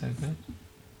fucking so good.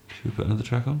 Should we put another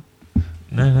track on?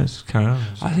 No, let's carry on.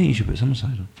 I think you should put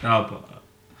Summerside on. Oh, but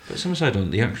But Summerside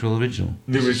on the actual original.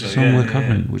 The This is original, the song yeah, we're yeah,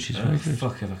 covering, yeah. which is Oh, very good.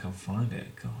 fuck if I can find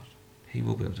it. God. He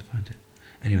will be able to find it.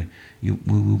 Anyway,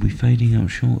 we'll be fading out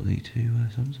shortly to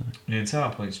Summerside. Yeah, until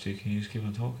that point, Stu, can you just keep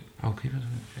on talking? I'll keep it.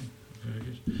 Very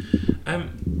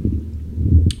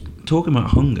good. Talking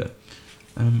about hunger.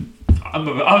 I'm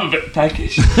a bit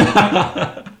peckish.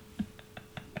 I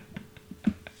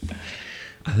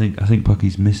think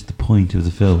Bucky's missed the point of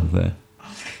the film there,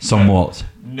 somewhat.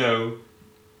 No.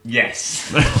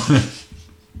 Yes.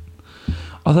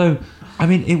 Although, I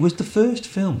mean, it was the first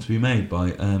film to be made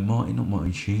by not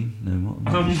Martin Sheen. No,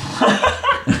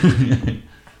 Martin.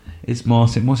 It's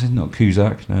Martin. What's his? Not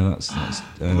Cusack. No, that's.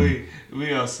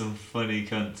 We are some funny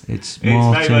cunts. It's It's made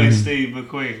by Martin. Steve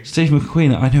McQueen. Steve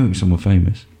McQueen. I knew it was someone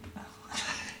famous.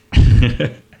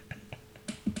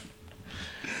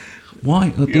 Why?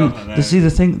 See,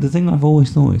 the thing I've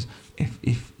always thought is,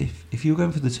 if you're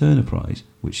going for the Turner Prize,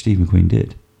 which Steve McQueen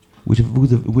did, with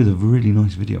a really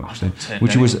nice video actually,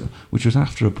 which was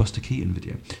after a Buster Keaton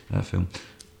video film.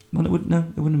 Well, it wouldn't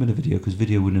have been a video because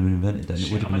video wouldn't have been invented then. It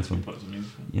would have been a film.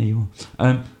 Yeah, you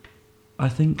are. I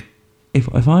think if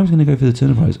I was going to go for the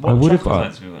Turner Prize, I would have.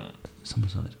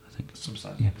 Summerside, I think.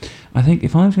 Summerside. Yeah, I think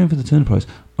if I was going for the Turner Prize,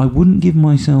 I wouldn't give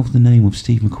myself the name of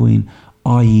Steve McQueen,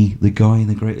 i.e., the guy in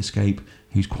The Great Escape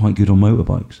who's quite good on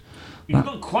motorbikes. He's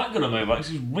not quite good on motorbikes.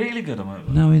 He's really good on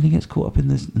motorbikes. No, he gets caught up in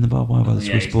the barbed wire by the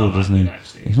Swiss he's ball, not that doesn't he? good,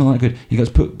 actually. He's not that good. He gets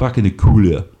put back in the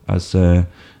cooler as the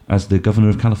governor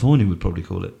of California would probably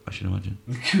call it. I should imagine.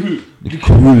 The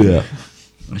cooler.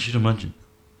 I should imagine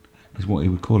is what he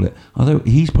would call it. Although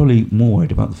he's probably more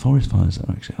worried about the forest fires that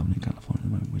are actually happening in California at the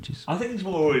moment, which is. I think he's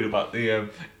more worried about the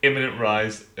imminent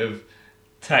rise of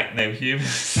techno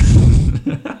humans.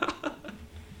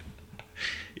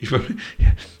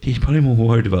 He's probably more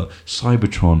worried about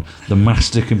Cybertron, the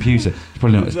master computer.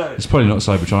 It's probably not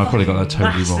Cybertron. I've probably got that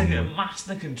totally wrong.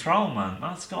 Master Control, man.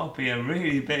 That's got to be a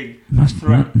really big No,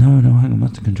 threat. hang on.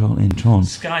 Master Control in Tron.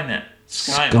 Skynet.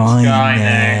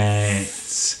 Skynet.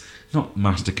 Not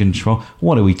Master Control.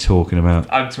 What are we talking about?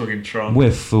 I'm talking Tron. We're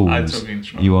fools. I'm talking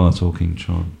Tron. You are talking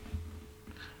Tron.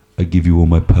 I give you all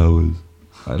my powers.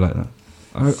 I like that.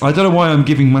 I don't know why I'm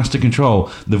giving Master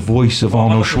Control the voice of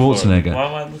Arnold Schwarzenegger. Why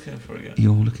am I looking for it again?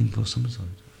 You're looking for Summerside.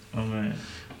 Oh, man.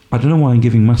 I don't know why I'm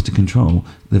giving Master Control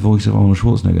the voice of Arnold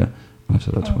Schwarzenegger. I've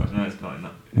said that twice. No, it's not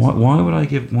enough. Why would I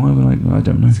give? Why would I? I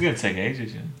don't know. It's going to take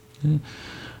ages, yeah.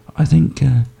 I think.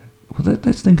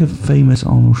 Let's think of famous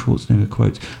Arnold Schwarzenegger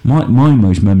quotes. My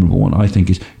most memorable one, I think,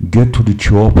 is "Get to the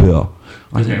chopper."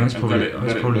 I think that's probably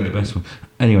the best one.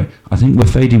 Anyway, I think we're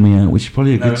fading me out, which is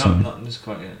probably a good sign. Not this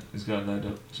quite yet. It's got to load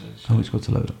up. So It's got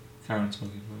to load up. Karen's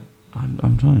talking for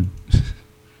I'm trying. it.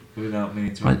 Without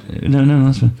meaning to. No,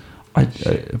 that's fine.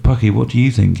 Pucky, what do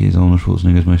you think is Arnold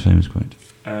Schwarzenegger's most famous quote?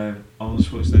 Arnold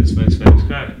Schwarzenegger's most famous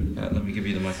quote. Let me give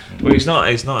you the microphone. Well, it's not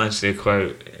actually a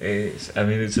quote. It's a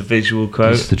visual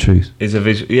quote. It's the truth. It's a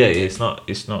visual. Yeah, it's not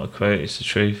a quote. It's the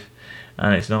truth,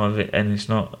 and it's not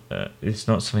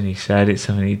something he said. It's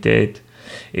something he did.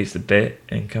 It's the bit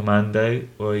in Commando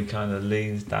where he kind of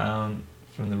leans down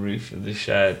from the roof of the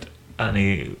shed and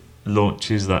he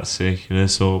launches that circular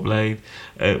saw blade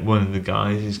at one of the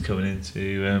guys who's coming in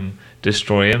to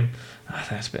destroy him. I think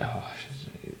that's a bit harsh.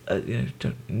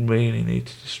 Don't really need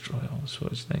to destroy Arnold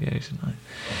Schwarzenegger, isn't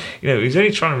it? He's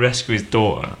only trying to rescue his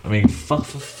daughter. I mean, for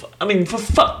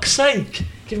fuck's sake,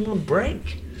 give him a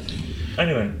break.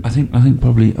 Anyway, I think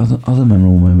probably other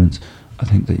memorable moments. I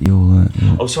think that you'll.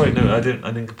 Oh, sorry, no, I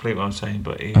didn't complete what I'm saying,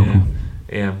 but he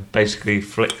basically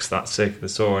flicks that circular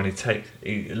saw and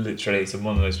he literally, it's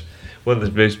one of those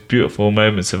most beautiful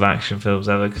moments of action films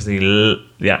ever because he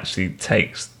actually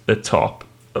takes the top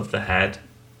of the head.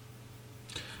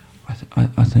 I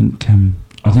think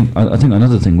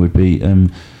another thing would be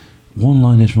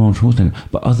one-liners from Arnold Schwarzenegger,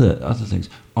 but other things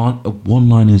aren't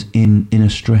one-liners in a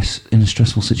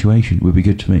stressful situation would be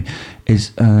good to me.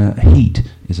 Heat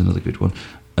is another good one.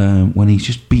 When he's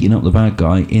just beating up the bad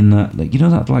guy in that,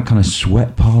 that kind of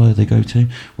sweat parlor they go to,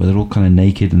 where they're all kind of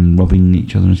naked and rubbing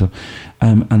each other and stuff,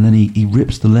 and then he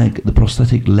rips the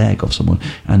prosthetic leg off someone,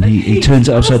 and he turns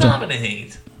it upside down. That doesn't happen in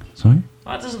Heat. Sorry?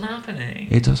 That doesn't happen in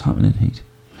Heat. It does happen in Heat.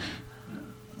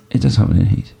 It does happen in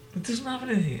Heat. It doesn't happen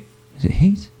in Heat. Is it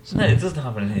Heat? No, it doesn't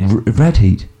happen in Heat. Red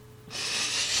Heat.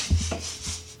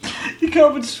 You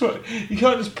can't just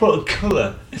put a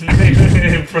colour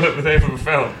in front of the name of a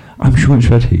film. I'm sure it's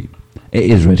Red Heat.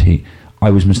 It is Red Heat. I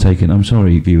was mistaken. I'm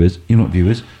sorry, viewers. You're not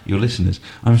viewers. You're listeners.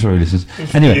 I'm sorry, listeners.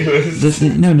 Anyway,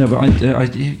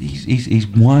 but he's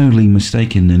wildly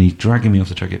mistaken, and he's dragging me off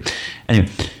the track here. Anyway,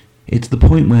 It's the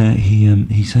point where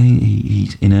he's saying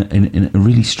he's in a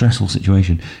really stressful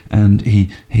situation, and he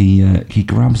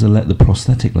grabs the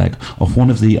prosthetic leg off one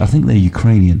of the, I think they're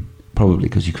Ukrainian, probably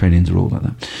because Ukrainians are all like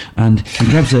that, and he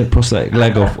grabs the prosthetic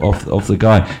leg off the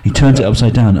guy. He turns it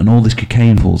upside down, and all this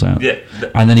cocaine falls out. Yeah,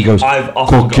 and then he goes, I've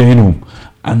often cocaine.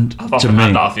 And I've to often me,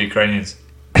 had that off the Ukrainians.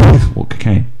 what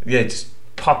cocaine? Yeah, just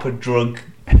pop a drug,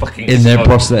 fucking In their smoke,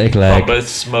 prosthetic leg, proper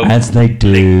smoke, as they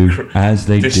do,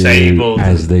 disabled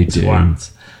as they do.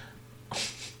 twat.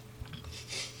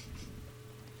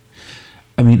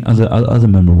 I mean, other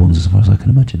memorable ones, as far as I can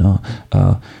imagine,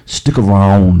 are Stick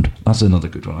Around. That's another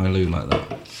good one. I do like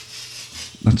that.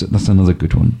 That's another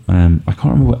good one. I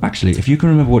can't remember. Actually, if you can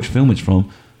remember which film it's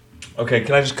from. Okay,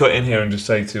 can I just cut in here and just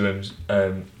say to him,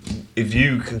 if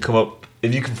you can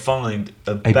find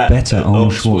a better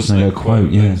Arnold Schwarzenegger quote,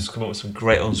 yeah. Just come up with some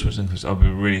great Arnold Schwarzenegger quotes, I'll be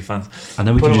really fans. And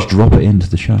then we can just drop it into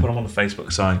the show. Put them on the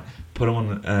Facebook side, put them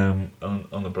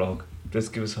on the blog.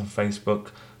 Just give us on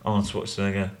Facebook, Arnold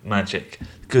Schwarzenegger magic.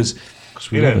 Because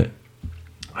we love it.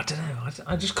 I don't know,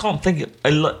 I just can't think of,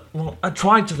 I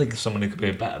tried to think of someone who could be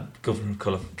a better governor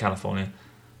of California.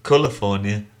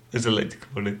 California, as I like to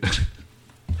call it.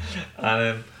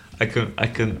 And I couldn't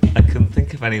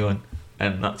think of anyone,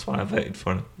 and that's why I voted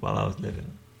for him while I was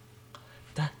living.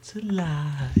 That's a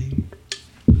lie.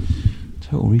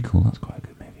 Total Recall, that's quite a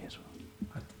good movie as well.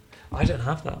 I don't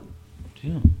have that. Do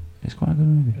you know? It's quite a good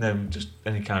movie. No, just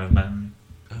any kind of memory.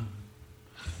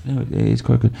 No, it's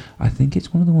quite good. I think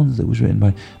it's one of the ones that was written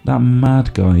by that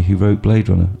mad guy who wrote Blade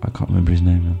Runner. I can't remember his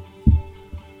name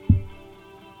now.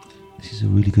 This is a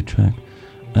really good track.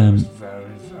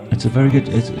 It's a very good.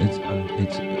 It's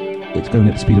going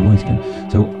at the speed of light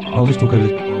again. So I'll just talk over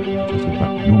the. Just talk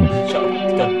about normal. Shut up,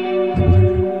 it's done.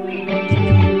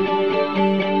 Enjoy.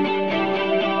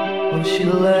 Well, she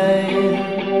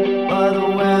lay by the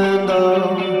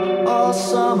window all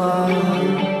summer,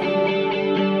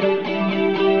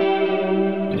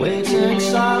 waiting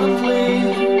silently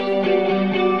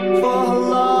for her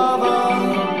lover.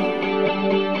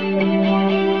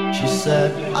 She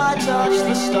said, I touched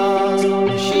the stars,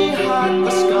 and she had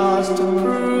the scars to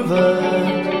prove it.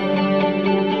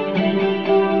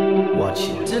 What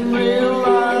she didn't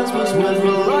realize was with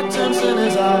reluctance in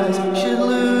his eyes, she'd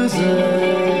lose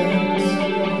it.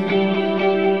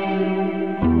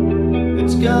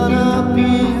 It's gonna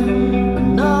be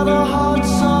another hot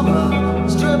summer,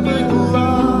 stripping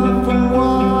love from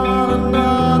one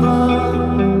another,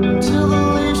 until the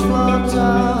leaves float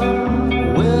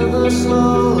down with a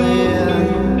slowly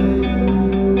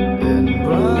in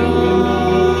brown.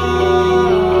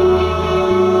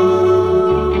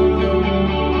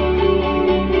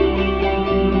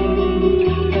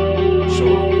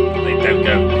 Sure, they don't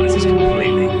go. This is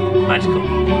completely magical.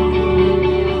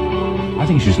 I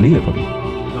think you should just leave it, probably. No,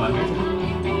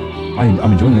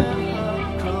 I'm enjoying it.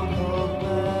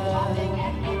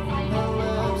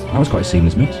 That was quite a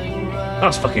seamless mix.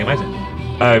 That's fucking amazing.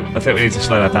 I think we need to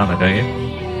slow that down, though, don't you?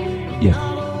 Yeah.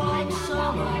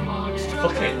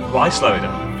 Okay, why slow it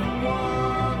down?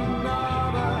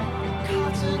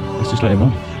 Let's just let it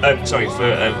run. Sorry,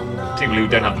 for people who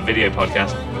don't have the video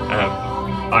podcast,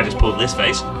 I just pulled this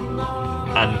face,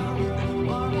 and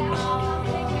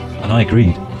I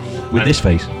agreed. With this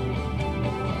face.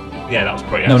 yeah, that was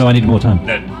pretty. No, I need more time.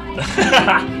 No.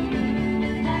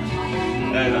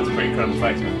 That's a pretty crumbs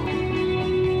face, man.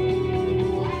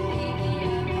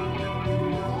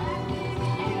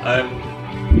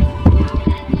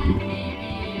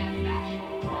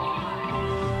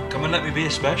 Come and let me be a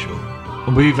special.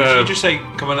 We've You just say,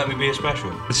 come and let me be a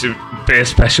special. this would be a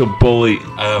special boy.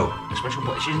 Oh, a special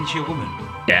boy. Isn't she a woman?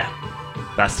 Yeah,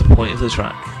 that's the point of the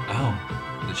track. Oh,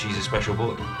 that she's a special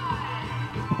boy.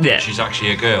 Yeah, She's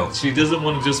actually a girl. she doesn't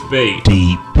want to just be.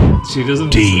 Deep. She doesn't.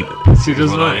 Deep. She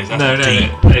doesn't Well, want.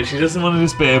 that's No. She doesn't want to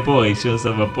just be a boy. She wants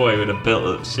to have a boy with a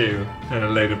built-up shoe and a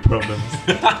load of problems.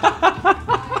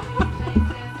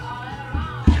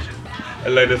 A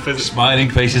load of physical. Smiling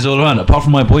faces all around, apart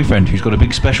from my boyfriend who's got a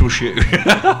big special shoe.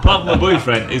 Apart from my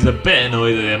boyfriend, is a bit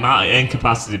annoyed at the amount of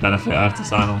incapacity benefit I have to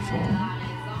sign on for.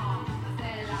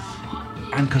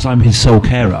 And because I'm his sole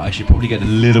carer, I should probably get a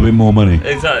little bit more money.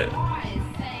 Exactly.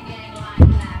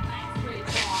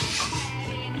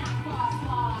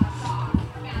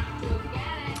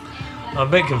 I'm a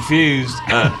bit confused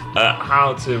at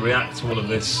how to react to all of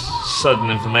this sudden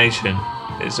information.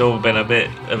 It's all been a bit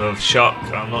of a shock.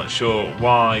 I'm not sure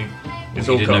why. It's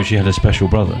You all didn't know she had a special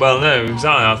brother. Well, no,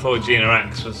 exactly. I thought Gina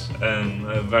X was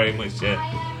a very much a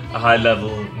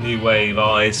high-level new wave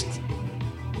artist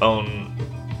on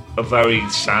a very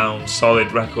sound,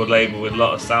 solid record label with a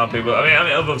lot of sound people. I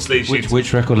mean, obviously she's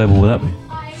Which record label would that be?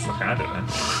 Fucking, I don't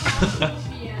know.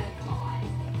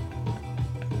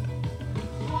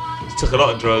 Took a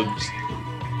lot of drugs.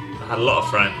 I had a lot of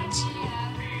friends.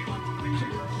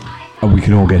 And we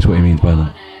can all guess what he means by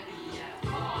that.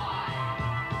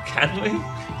 Can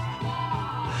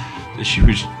we? She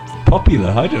was popular,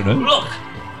 I don't know. Look,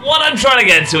 what I'm trying to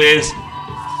get to is,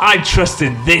 I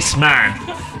trusted this man.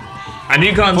 And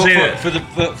you can't see it.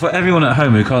 For everyone at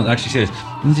home who can't actually see this,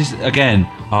 this is, again,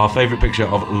 our favourite picture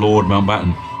of Lord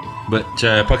Mountbatten. But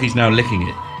Pucky's now licking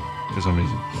it, for some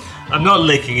reason. I'm not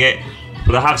licking it,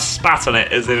 but I have spat on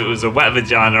it as if it was a wet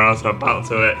vagina I was about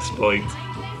to exploit.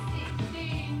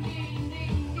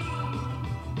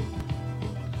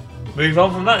 Move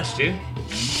on from that, Stu.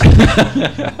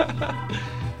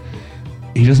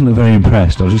 He doesn't look very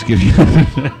impressed, I'll just give you...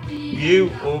 You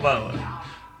or Mountbatten?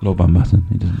 Lord Mountbatten,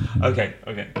 he doesn't... Okay.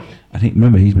 I think,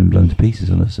 remember, he's been blown to pieces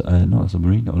on a, not a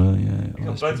submarine, on a... He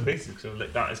got blown to pieces because I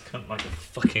licked out his cunt like a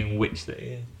fucking witch that he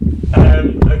is.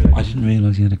 Okay. I didn't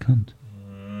realise he had a cunt.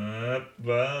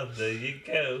 Well, there you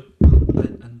go.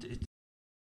 And